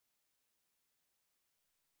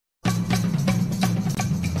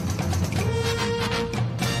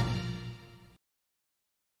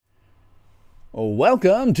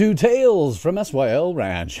Welcome to Tales from SYL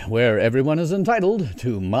Ranch, where everyone is entitled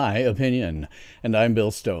to my opinion. And I'm Bill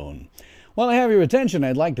Stone. While I have your attention,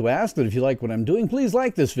 I'd like to ask that if you like what I'm doing, please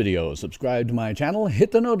like this video, subscribe to my channel,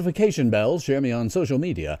 hit the notification bell, share me on social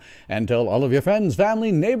media, and tell all of your friends,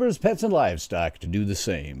 family, neighbors, pets, and livestock to do the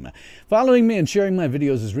same. Following me and sharing my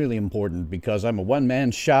videos is really important because I'm a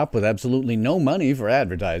one-man shop with absolutely no money for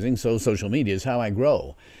advertising, so social media is how I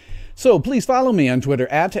grow. So please follow me on Twitter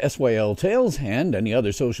at SYLTales and any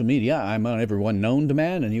other social media. I'm on everyone known to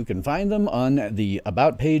man, and you can find them on the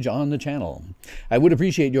About page on the channel. I would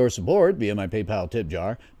appreciate your support via my PayPal tip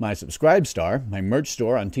jar, my Subscribe Star, my merch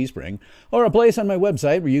store on Teespring, or a place on my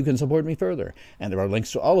website where you can support me further. And there are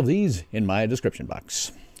links to all of these in my description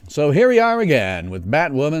box. So here we are again with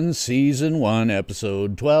Batwoman Season 1,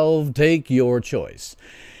 Episode 12, Take Your Choice.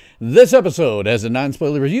 This episode, as a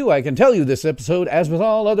non-spoiler review, I can tell you this episode, as with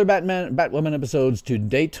all other Batwoman episodes to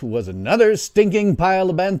date, was another stinking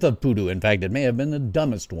pile of bantha poodoo. In fact, it may have been the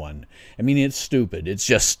dumbest one. I mean, it's stupid. It's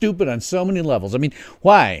just stupid on so many levels. I mean,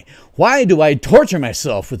 why? Why do I torture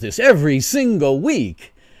myself with this every single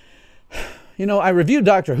week? You know, I reviewed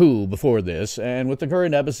Doctor Who before this, and with the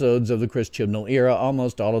current episodes of the Chris Chibnall era,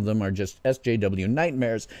 almost all of them are just SJW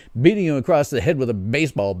nightmares, beating you across the head with a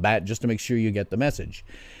baseball bat just to make sure you get the message.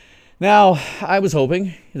 Now, I was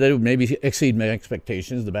hoping that it would maybe exceed my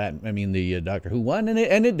expectations, the Doctor Who one,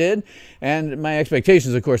 and it did. And my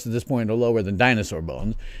expectations, of course, at this point are lower than Dinosaur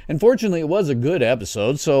Bones. And fortunately, it was a good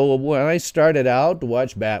episode, so when I started out to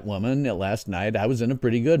watch Batwoman last night, I was in a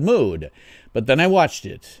pretty good mood. But then I watched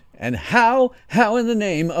it. And how in the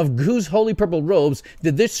name of whose holy purple robes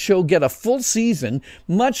did this show get a full season,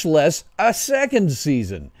 much less a second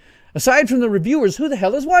season? Aside from the reviewers, who the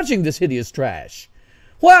hell is watching this hideous trash?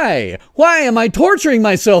 Why? Why am I torturing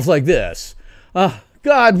myself like this?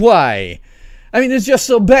 God, why? I mean, it's just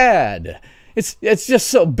so bad. It's just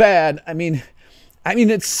so bad. I mean,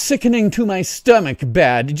 it's sickening to my stomach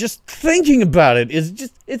bad. Just thinking about it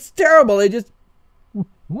is it's terrible.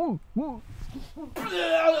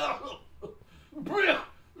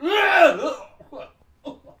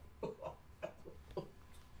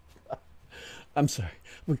 I'm sorry.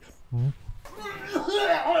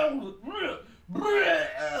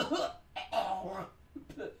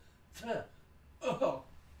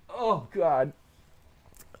 Oh God.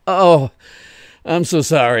 Oh, I'm so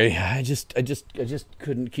sorry. I just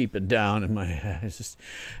couldn't keep it down in my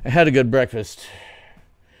I had a good breakfast.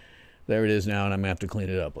 There it is now, and I'm gonna have to clean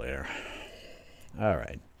it up later. All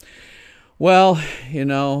right. Well, you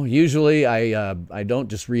know, usually I don't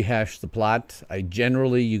just rehash the plot.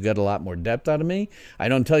 You get a lot more depth out of me. I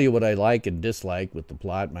don't tell you what I like and dislike with the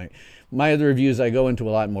plot. My other reviews, I go into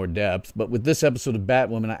a lot more depth. But with this episode of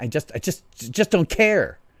Batwoman, I just don't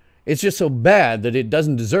care. It's just so bad that it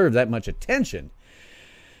doesn't deserve that much attention.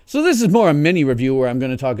 So this is more a mini review where I'm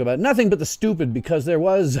going to talk about nothing but the stupid, because there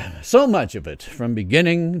was so much of it from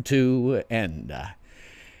beginning to end.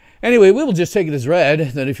 Anyway, we will just take it as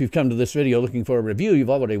read that if you've come to this video looking for a review,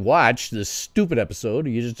 you've already watched this stupid episode, or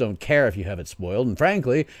you just don't care if you have it spoiled, and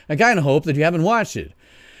frankly, I kind of hope that you haven't watched it.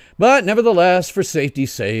 But nevertheless, for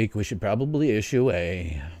safety's sake, we should probably issue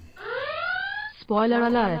a... Spoiler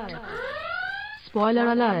alert!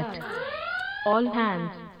 Spoiler alert! All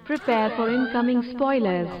hands, prepare for incoming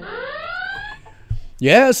spoilers.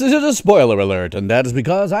 Yes, this is a spoiler alert, and that is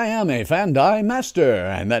because I am a Fandi Master,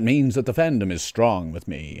 and that means that the fandom is strong with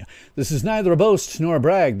me. This is neither a boast nor a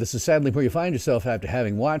brag. This is sadly where you find yourself after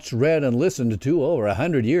having watched, read, and listened to over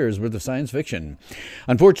 100 years worth of science fiction.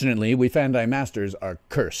 Unfortunately, we Fandi Masters are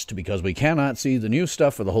cursed because we cannot see the new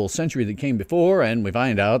stuff for the whole century that came before, and we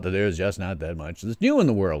find out that there's just not that much that's new in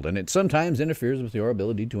the world, and it sometimes interferes with your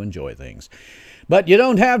ability to enjoy things. But you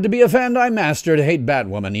don't have to be a Fandi Master to hate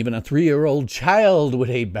Batwoman. Even a 3-year-old child would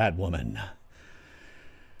hate Batwoman.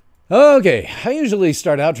 Okay, I usually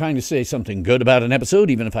start out trying to say something good about an episode,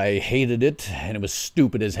 even if I hated it and it was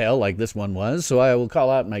stupid as hell like this one was, so I will call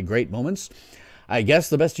out my great moments. I guess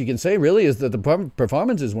the best you can say, really, is that the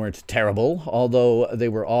performances weren't terrible, although they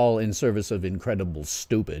were all in service of incredible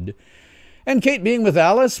stupid. And Kate being with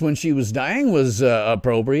Alice when she was dying was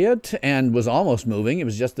appropriate and was almost moving. It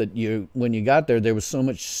was just that when you got there was so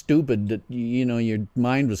much stupid that, you know, your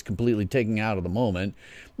mind was completely taken out of the moment.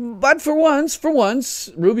 But for once,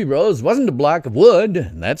 Ruby Rose wasn't a block of wood,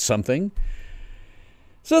 and that's something.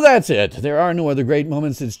 So that's it. There are no other great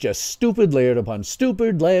moments. It's just stupid layered upon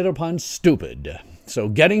stupid layered upon stupid. So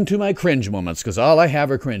getting to my cringe moments, because all I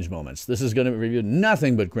have are cringe moments. This is going to review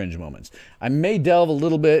nothing but cringe moments. I may delve a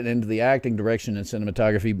little bit into the acting, direction, and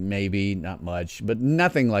cinematography, maybe, not much, but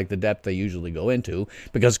nothing like the depth I usually go into,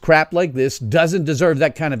 because crap like this doesn't deserve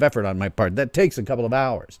that kind of effort on my part. That takes a couple of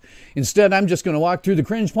hours. Instead, I'm just going to walk through the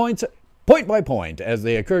cringe points point by point as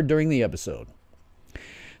they occurred during the episode.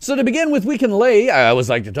 So to begin with, we can lay, I always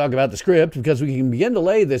like to talk about the script, because we can begin to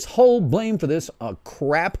lay this whole blame for this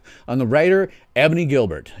crap on the writer, Ebony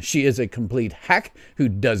Gilbert. She is a complete hack who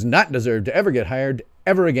does not deserve to ever get hired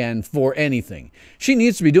ever again for anything. She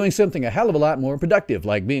needs to be doing something a hell of a lot more productive,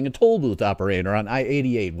 like being a toll booth operator on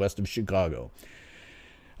I-88 west of Chicago.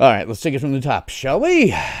 All right, let's take it from the top, shall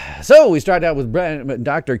we? So we start out with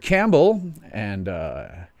Dr. Campbell, and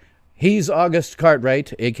he's August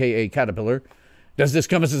Cartwright, a.k.a. Caterpillar. Does this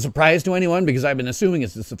come as a surprise to anyone? Because I've been assuming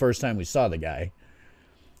it's the first time we saw the guy.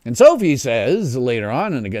 And Sophie says later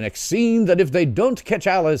on in the next scene that if they don't catch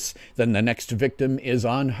Alice, then the next victim is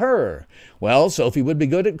on her. Well, Sophie would be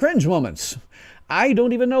good at cringe moments. I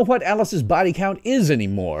don't even know what Alice's body count is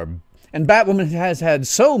anymore. And Batwoman has had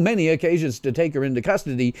so many occasions to take her into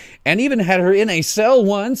custody and even had her in a cell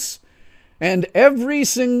once. And every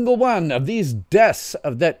single one of these deaths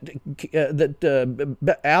that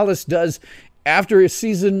Alice does after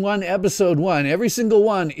season 1, episode 1, every single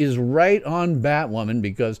one is right on Batwoman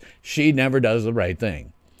because she never does the right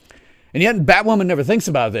thing. And yet Batwoman never thinks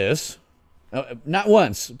about this. Not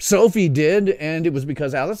once. Sophie did, and it was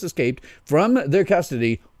because Alice escaped from their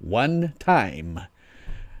custody one time.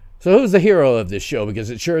 So who's the hero of this show?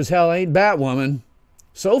 Because it sure as hell ain't Batwoman.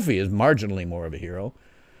 Sophie is marginally more of a hero.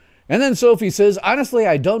 And then Sophie says, honestly,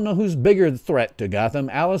 I don't know who's bigger threat to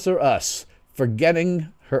Gotham, Alice or us, for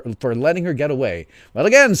letting her get away. Well,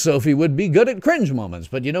 again, Sophie would be good at cringe moments,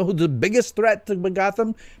 but you know who's the biggest threat to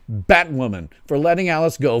Gotham? Batwoman, for letting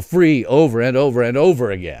Alice go free over and over and over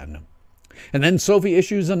again. And then Sophie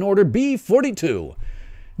issues an Order B-42.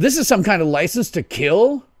 This is some kind of license to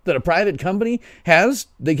kill that a private company has?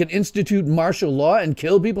 They can institute martial law and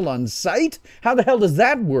kill people on sight? How the hell does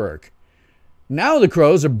that work? Now the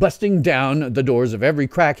Crows are busting down the doors of every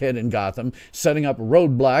crackhead in Gotham, setting up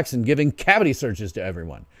roadblocks and giving cavity searches to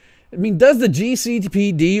everyone. I mean, does the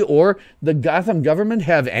GCPD or the Gotham government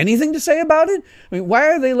have anything to say about it? I mean, why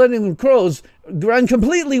are they letting the Crows run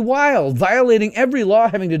completely wild, violating every law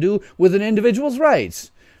having to do with an individual's rights?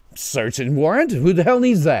 Search and warrant? Who the hell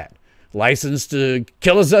needs that? License to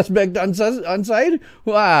kill a suspect on sight?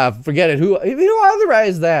 Forget it. Who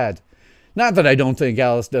authorized that? Not that I don't think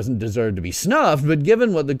Alice doesn't deserve to be snuffed, but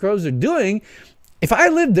given what the Crows are doing, if I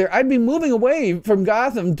lived there, I'd be moving away from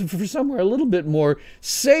Gotham for somewhere a little bit more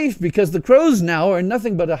safe, because the Crows now are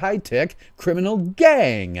nothing but a high-tech criminal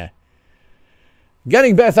gang.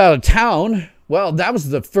 Getting Beth out of town, well, that was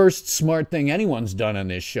the first smart thing anyone's done on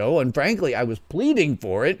this show, and frankly, I was pleading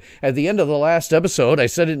for it at the end of the last episode. I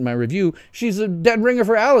said it in my review. She's a dead ringer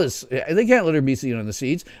for Alice. They can't let her be seen on the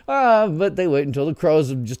seats, but they wait until the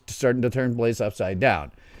Crows are just starting to turn the place upside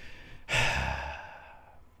down.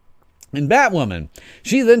 And Batwoman,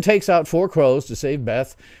 she then takes out 4 Crows to save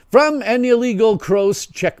Beth from an illegal Crows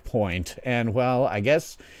checkpoint, and well, I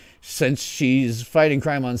guess since she's fighting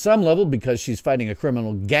crime on some level because she's fighting a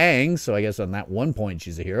criminal gang, so I guess on that one point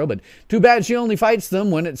she's a hero, but too bad she only fights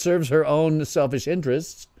them when it serves her own selfish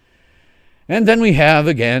interests. And then we have,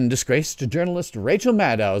 again, disgraced journalist Rachel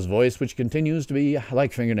Maddow's voice, which continues to be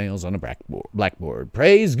like fingernails on a blackboard.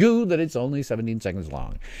 Praise goo that it's only 17 seconds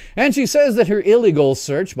long. And she says that her illegal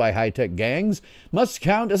search by high-tech gangs must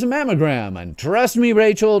count as a mammogram. And trust me,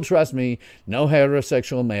 Rachel, trust me, no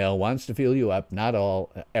heterosexual male wants to feel you up, not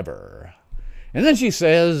all, ever. And then she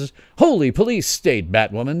says, holy police state,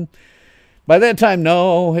 Batwoman. By that time,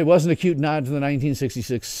 no, it wasn't a cute nod to the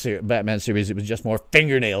 1966 Batman series. It was just more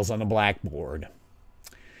fingernails on the blackboard.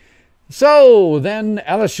 So then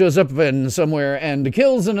Alice shows up somewhere and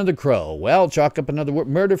kills another Crow. Well, chalk up another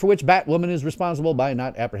murder for which Batwoman is responsible by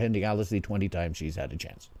not apprehending Alice the 20 times she's had a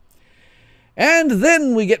chance. And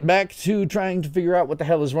then we get back to trying to figure out what the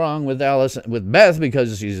hell is wrong with Alice, with Beth,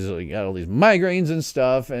 because she's got all these migraines and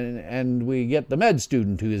stuff. And we get the med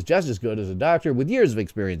student who is just as good as a doctor with years of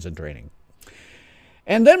experience and training.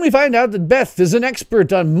 And then we find out that Beth is an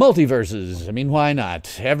expert on multiverses. I mean, why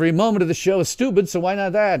not? Every moment of the show is stupid, so why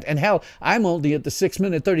not that? And hell, I'm only at the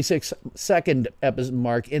 6-minute, 36-second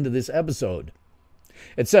mark into this episode.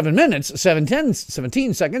 At 7 minutes, 17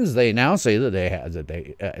 seconds, they now say that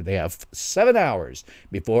they have 7 hours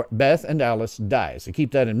before Beth and Alice die. So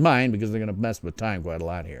keep that in mind, because they're going to mess with time quite a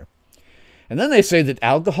lot here. And then they say that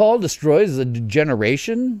alcohol destroys the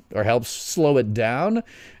degeneration or helps slow it down.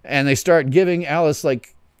 And they start giving Alice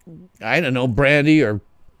like I don't know, brandy or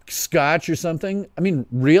scotch or something. I mean,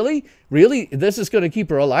 really? Really? This is going to keep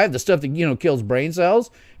her alive? The stuff that, kills brain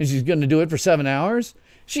cells? And she's going to do it for 7 hours?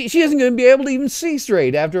 She isn't going to be able to even see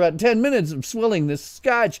straight after about 10 minutes of swilling this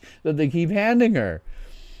scotch that they keep handing her.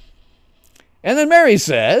 And then Mary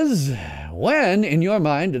says, when, in your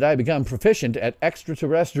mind, did I become proficient at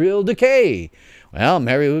extraterrestrial decay? Well,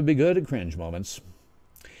 Mary would be good at cringe moments.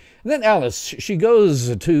 And then Alice, she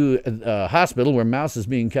goes to a hospital where Mouse is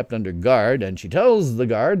being kept under guard, and she tells the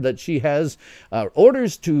guard that she has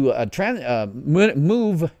orders to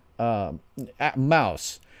move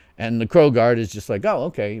Mouse. And the crow guard is just like, oh,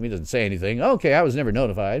 okay. He doesn't say anything. Okay, I was never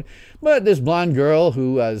notified. But this blonde girl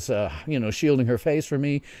who was, shielding her face from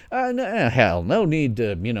me, hell, no need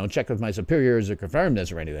to, check with my superiors or confirm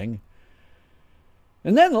this or anything.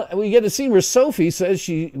 And then we get a scene where Sophie says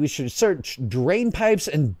we should search drain pipes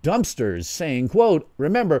and dumpsters, saying, quote,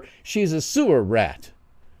 remember, she's a sewer rat.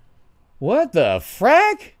 What the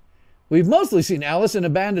frack? We've mostly seen Alice in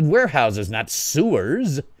abandoned warehouses, not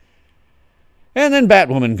sewers. And then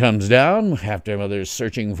Batwoman comes down after others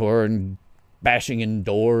searching for her and bashing in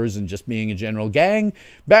doors and just being a general gang.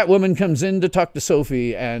 Batwoman comes in to talk to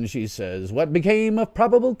Sophie, and she says, what became of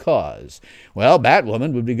probable cause? Well,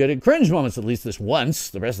 Batwoman would be good at cringe moments at least this once.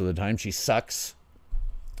 The rest of the time, she sucks.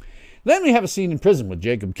 Then we have a scene in prison with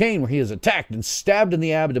Jacob Kane where he is attacked and stabbed in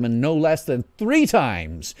the abdomen no less than 3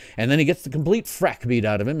 times. And then he gets the complete frack beat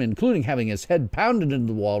out of him, including having his head pounded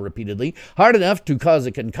into the wall repeatedly, hard enough to cause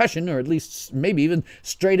a concussion or at least maybe even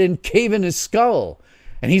straight in cave in his skull.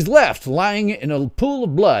 And he's left lying in a pool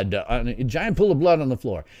of blood, a giant pool of blood on the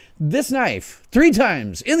floor. This knife, 3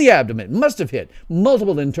 times in the abdomen, must have hit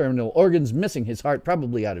multiple internal organs, missing his heart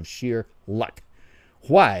probably out of sheer luck.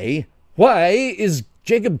 Why is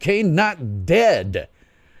Jacob Kane not dead?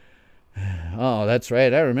 Oh, that's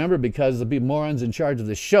right. I remember, because the morons in charge of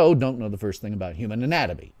the show don't know the first thing about human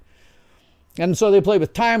anatomy. And so they play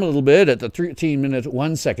with time a little bit at the 13-minute,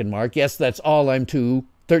 1-second mark. Yes, that's all I'm to.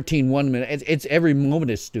 13, 1 minute. It's every moment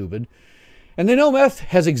is stupid. And they know Meth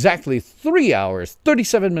has exactly 3 hours,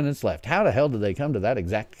 37 minutes left. How the hell did they come to that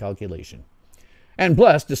exact calculation? And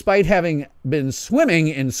plus, despite having been swimming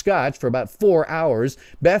in scotch for about 4 hours,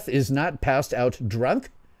 Beth is not passed out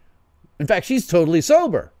drunk. In fact, she's totally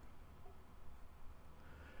sober.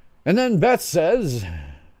 And then Beth says,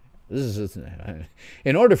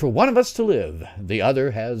 in order for one of us to live, the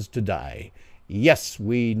other has to die. Yes,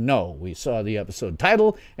 we know. We saw the episode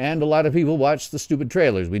title, and a lot of people watched the stupid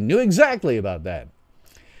trailers. We knew exactly about that.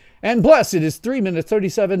 And plus, it is 3 hours,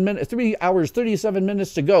 37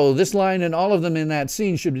 minutes to go. This line and all of them in that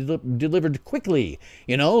scene should be delivered quickly.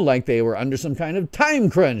 Like they were under some kind of time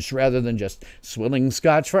crunch, rather than just swilling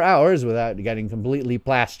scotch for hours without getting completely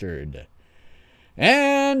plastered.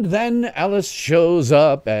 And then Alice shows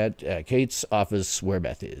up at Kate's office where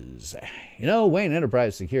Beth is. Wayne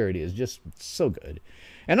Enterprise Security is just so good.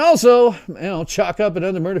 And also, chalk up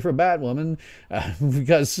another murder for Batwoman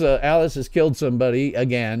because Alice has killed somebody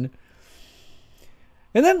again.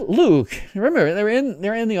 And then Luke, remember, they're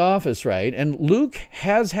in the office, right? And Luke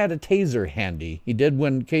has had a taser handy. He did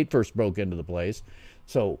when Kate first broke into the place.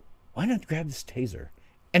 So why not grab this taser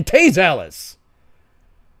and tase Alice?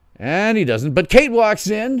 And he doesn't. But Kate walks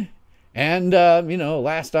in. And,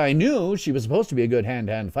 last I knew, she was supposed to be a good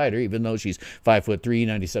hand-to-hand fighter, even though she's 5'3",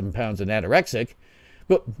 97 pounds and anorexic.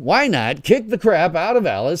 But why not kick the crap out of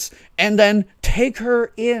Alice and then take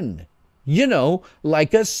her in?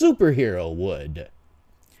 Like a superhero would.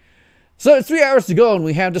 So it's 3 hours to go, and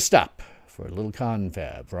we have to stop for a little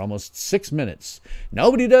confab for almost 6 minutes.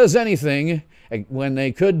 Nobody does anything when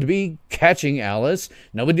they could be catching Alice.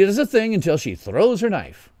 Nobody does a thing until she throws her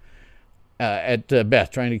knife at Beth,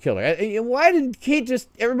 trying to kill her. Why did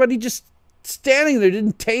everybody just standing there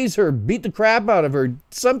didn't tase her, beat the crap out of her,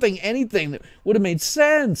 anything that would have made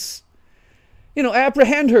sense?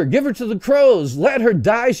 Apprehend her, give her to the crows, let her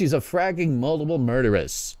die. She's a fracking multiple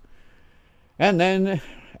murderess. And then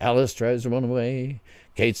Alice tries to run away.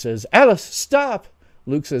 Kate says, Alice, stop.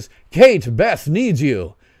 Luke says, Kate, Beth needs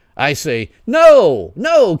you. I say, no,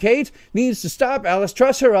 Kate needs to stop Alice,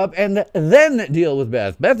 truss her up, and then deal with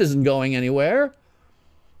Beth. Beth isn't going anywhere.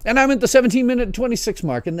 And I'm at the 17-minute 26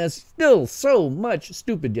 mark, and there's still so much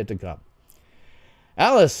stupid yet to come.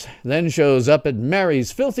 Alice then shows up at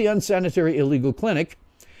Mary's filthy, unsanitary, illegal clinic,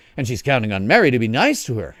 and she's counting on Mary to be nice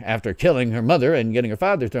to her after killing her mother and getting her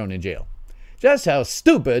father thrown in jail. Just how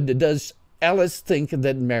stupid does Alice think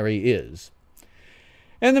that Mary is?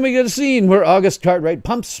 And then we get a scene where August Cartwright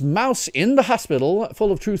pumps Mouse in the hospital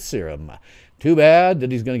full of truth serum. Too bad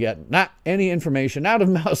that he's going to get not any information out of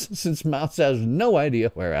Mouse, since Mouse has no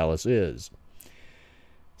idea where Alice is.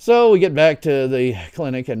 So we get back to the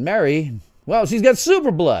clinic, and Mary, well, she's got super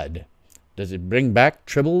blood. Does it bring back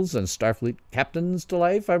Tribbles and Starfleet captains to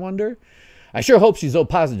life, I wonder? I sure hope she's O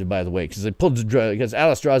positive, by the way, because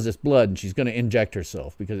Alice draws this blood and she's going to inject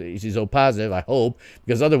herself because she's O positive, I hope,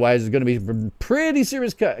 because otherwise there's going to be pretty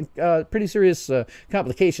serious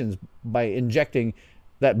complications by injecting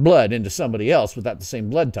that blood into somebody else without the same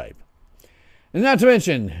blood type. And not to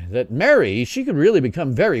mention that Mary, she could really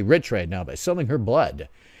become very rich right now by selling her blood.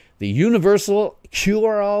 The universal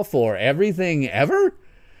cure-all for everything ever?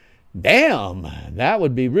 Damn, that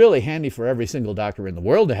would be really handy for every single doctor in the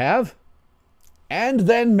world to have. And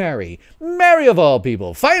then Mary of all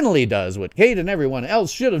people, finally does what Kate and everyone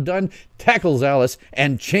else should have done, tackles Alice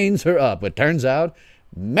and chains her up. It turns out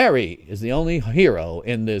Mary is the only hero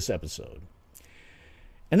in this episode.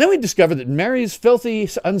 And then we discover that Mary's filthy,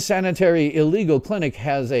 unsanitary, illegal clinic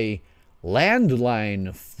has a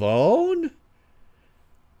landline phone?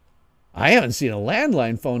 I haven't seen a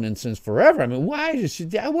landline phone since forever. I mean, why does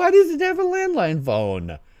it have a landline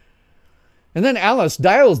phone? And then Alice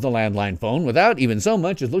dials the landline phone without even so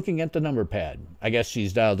much as looking at the number pad. I guess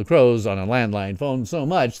she's dialed the crows on a landline phone so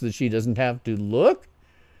much that she doesn't have to look.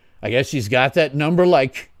 I guess she's got that number,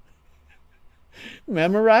 like,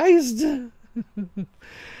 memorized.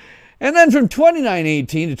 And then from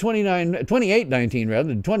 2918 to 2819 rather,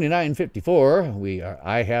 to 2954,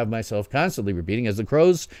 I have myself constantly repeating as the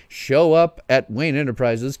crows show up at Wayne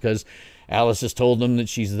Enterprises, because Alice has told them that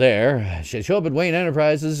she's there. She show up at Wayne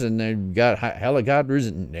Enterprises, and they've got helicopters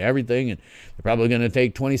and everything, and they're probably going to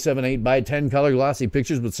take 27 8x10 color glossy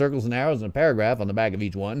pictures with circles and arrows and a paragraph on the back of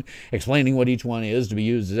each one, explaining what each one is to be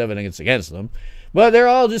used as evidence against them. But they're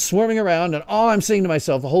all just swarming around, and all I'm saying to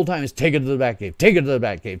myself the whole time is, take it to the Batcave, take it to the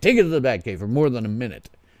Batcave, take it to the Batcave for more than a minute.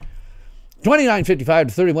 29:55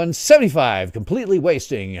 to 31:75, completely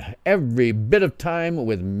wasting every bit of time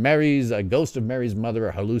with a ghost of Mary's mother,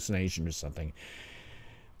 a hallucination or something.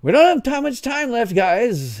 We don't have much time left,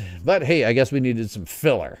 guys, but hey, I guess we needed some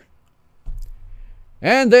filler.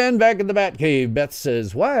 And then back in the Batcave, Beth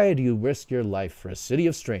says, "Why do you risk your life for a city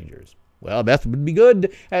of strangers?" Well, Beth would be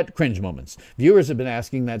good at cringe moments. Viewers have been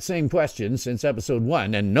asking that same question since episode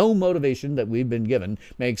 1, and no motivation that we've been given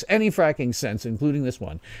makes any fracking sense, including this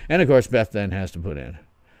one. And of course, Beth then has to put in,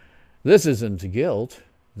 "This isn't guilt,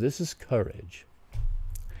 this is courage."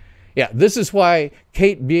 Yeah, this is why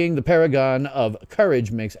Kate being the paragon of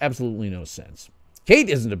courage makes absolutely no sense. Kate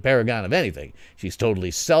isn't a paragon of anything. She's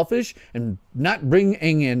totally selfish, and not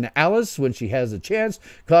bringing in Alice when she has a chance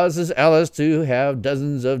causes Alice to have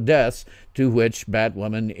dozens of deaths, to which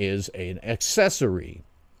Batwoman is an accessory.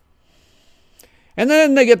 And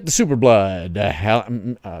then they get the super blood.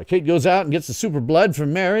 Kate goes out and gets the super blood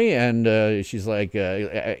from Mary, and she's like,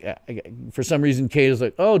 for some reason, Kate is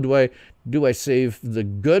like, "Oh, do I save the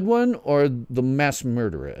good one or the mass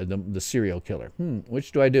murderer, the serial killer?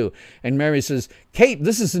 Which do I do?" And Mary says, "Kate,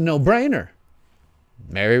 this is a no-brainer."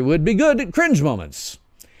 Mary would be good at cringe moments.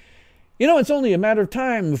 You know, it's only a matter of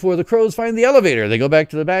time before the crows find the elevator. They go back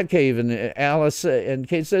to the Batcave, and Alice and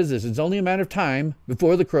Kate says this. It's only a matter of time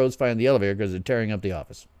before the crows find the elevator because they're tearing up the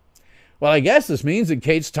office. Well, I guess this means that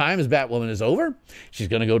Kate's time as Batwoman is over. She's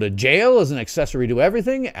going to go to jail as an accessory to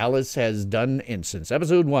everything Alice has done since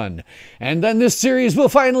episode 1. And then this series will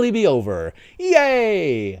finally be over.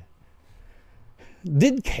 Yay!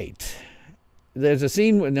 Did Kate? There's a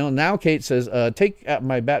scene where now Kate says, "Take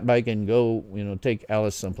my bat bike and go, take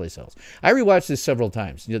Alice someplace else." I rewatched this several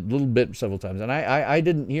times, a little bit several times, and I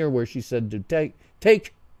didn't hear where she said to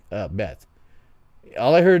take Beth.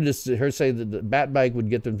 All I heard is her say that the bat bike would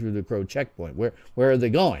get them through the crow checkpoint. Where are they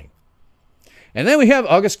going? And then we have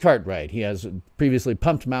August Cartwright. He has previously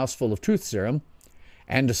pumped Mouse full of truth serum,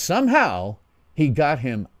 and somehow he got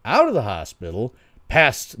him out of the hospital,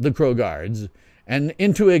 past the crow guards, and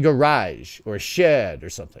into a garage or a shed or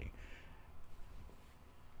something.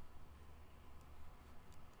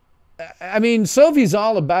 I mean, Sophie's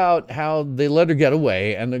all about how they let her get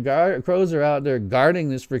away, and the crows are out there guarding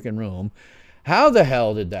this freaking room. How the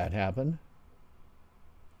hell did that happen?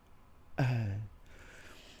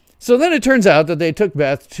 So then it turns out that they took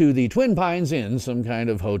Beth to the Twin Pines Inn, some kind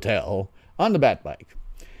of hotel, on the bat bike.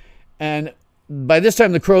 And by this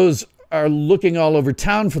time, the crows are looking all over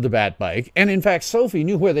town for the bat bike. And in fact, Sophie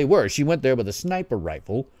knew where they were. She went there with a sniper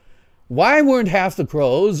rifle. Why weren't half the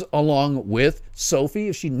crows along with Sophie?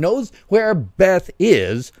 If she knows where Beth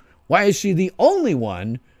is, why is she the only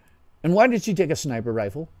one? And why did she take a sniper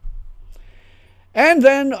rifle? And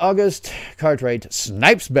then August Cartwright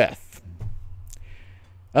snipes Beth.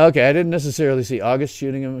 Okay, I didn't necessarily see August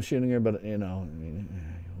shooting her, but,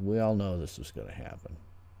 we all know this was going to happen.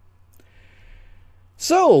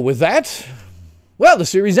 So, with that, well, the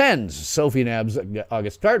series ends. Sophie nabs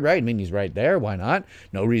August Cartwright. I mean, he's right there. Why not?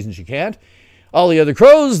 No reason she can't. All the other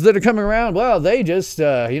crows that are coming around, well, they just,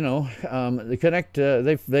 they connect,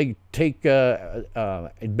 they take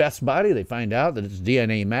Beth's body. They find out that it's a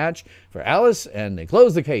DNA match for Alice, and they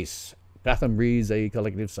close the case. Gotham breathes a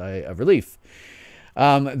collective sigh of relief.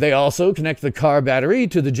 They also connect the car battery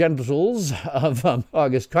to the genitals of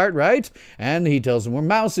August Cartwright, and he tells them where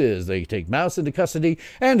Mouse is. They take Mouse into custody,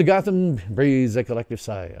 and Gotham breathes a collective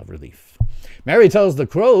sigh of relief. Mary tells the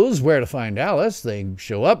crows where to find Alice. They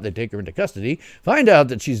show up, they take her into custody, find out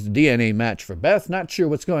that she's the DNA match for Beth, not sure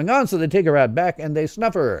what's going on, so they take her out back and they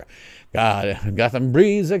snuff her. Gotham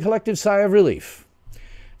breathes a collective sigh of relief.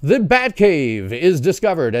 The Batcave is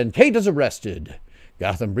discovered, and Kate is arrested.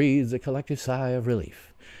 Gotham breathes a collective sigh of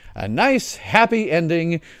relief. A nice, happy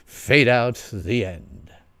ending, fade out, the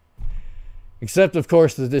end. Except, of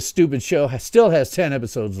course, that this stupid show still has 10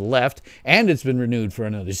 episodes left, and it's been renewed for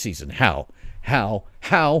another season. How?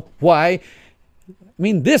 Why? I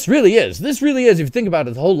mean, this really is, if you think about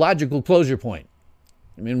it, the whole logical closure point.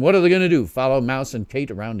 I mean, what are they going to do? Follow Mouse and Kate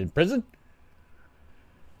around in prison?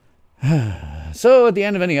 So, at the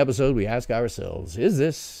end of any episode, we ask ourselves, is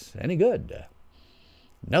this any good?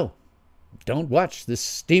 No. Don't watch this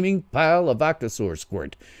steaming pile of Octosaur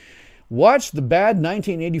squirt. Watch the bad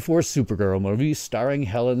 1984 Supergirl movie starring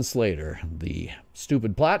Helen Slater. The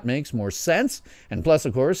stupid plot makes more sense, and plus,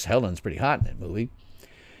 of course, Helen's pretty hot in that movie.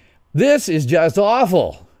 This is just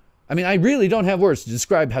awful. I mean, I really don't have words to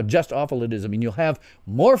describe how just awful it is. I mean, you'll have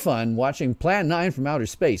more fun watching Plan 9 from Outer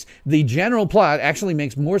Space. The general plot actually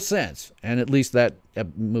makes more sense, and at least that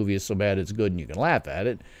movie is so bad it's good and you can laugh at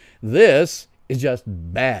it. This is just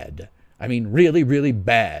bad. I mean, really, really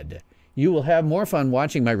bad. You will have more fun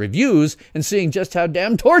watching my reviews and seeing just how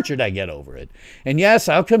damn tortured I get over it. And yes,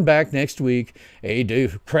 I'll come back next week, a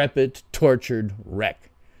decrepit, tortured wreck.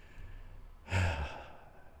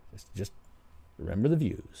 Just remember the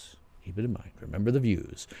views. Keep it in mind. Remember the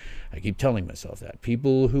views. I keep telling myself that.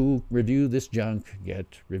 People who review this junk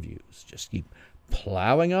get reviews. Just keep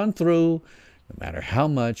plowing on through, no matter how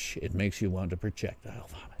much it makes you want to projectile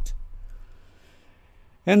vomit.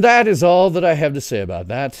 And that is all that I have to say about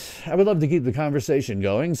that. I would love to keep the conversation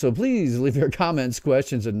going, so please leave your comments,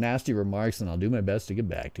 questions, and nasty remarks, and I'll do my best to get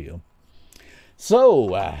back to you.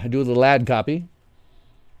 So, I do a little ad copy.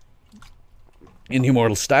 In the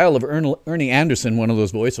immortal style of Ernie Anderson, one of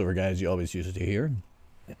those voiceover guys you always used to hear.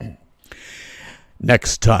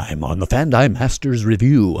 Next time on the Fandi Master's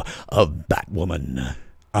review of Batwoman.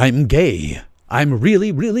 I'm gay. I'm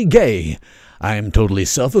really, really gay. I'm totally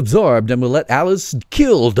self-absorbed and will let Alice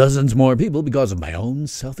kill dozens more people because of my own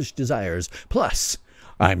selfish desires. Plus,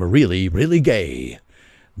 I'm really, really gay.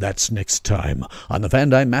 That's next time on the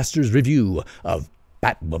Fandi Master's review of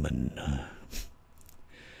Batwoman.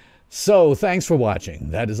 So, thanks for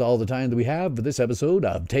watching. That is all the time that we have for this episode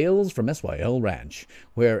of Tales from SYL Ranch,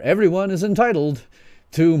 where everyone is entitled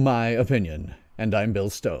to my opinion. And I'm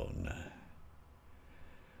Bill Stone.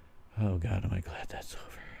 Oh, God, am I glad that's over.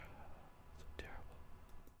 So terrible.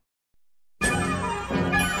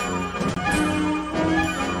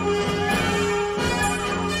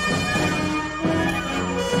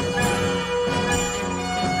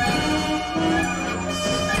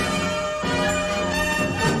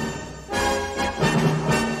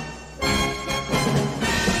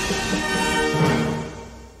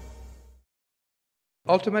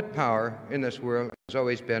 Ultimate power in this world has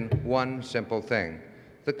always been one simple thing: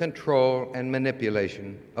 the control and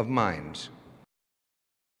manipulation of minds.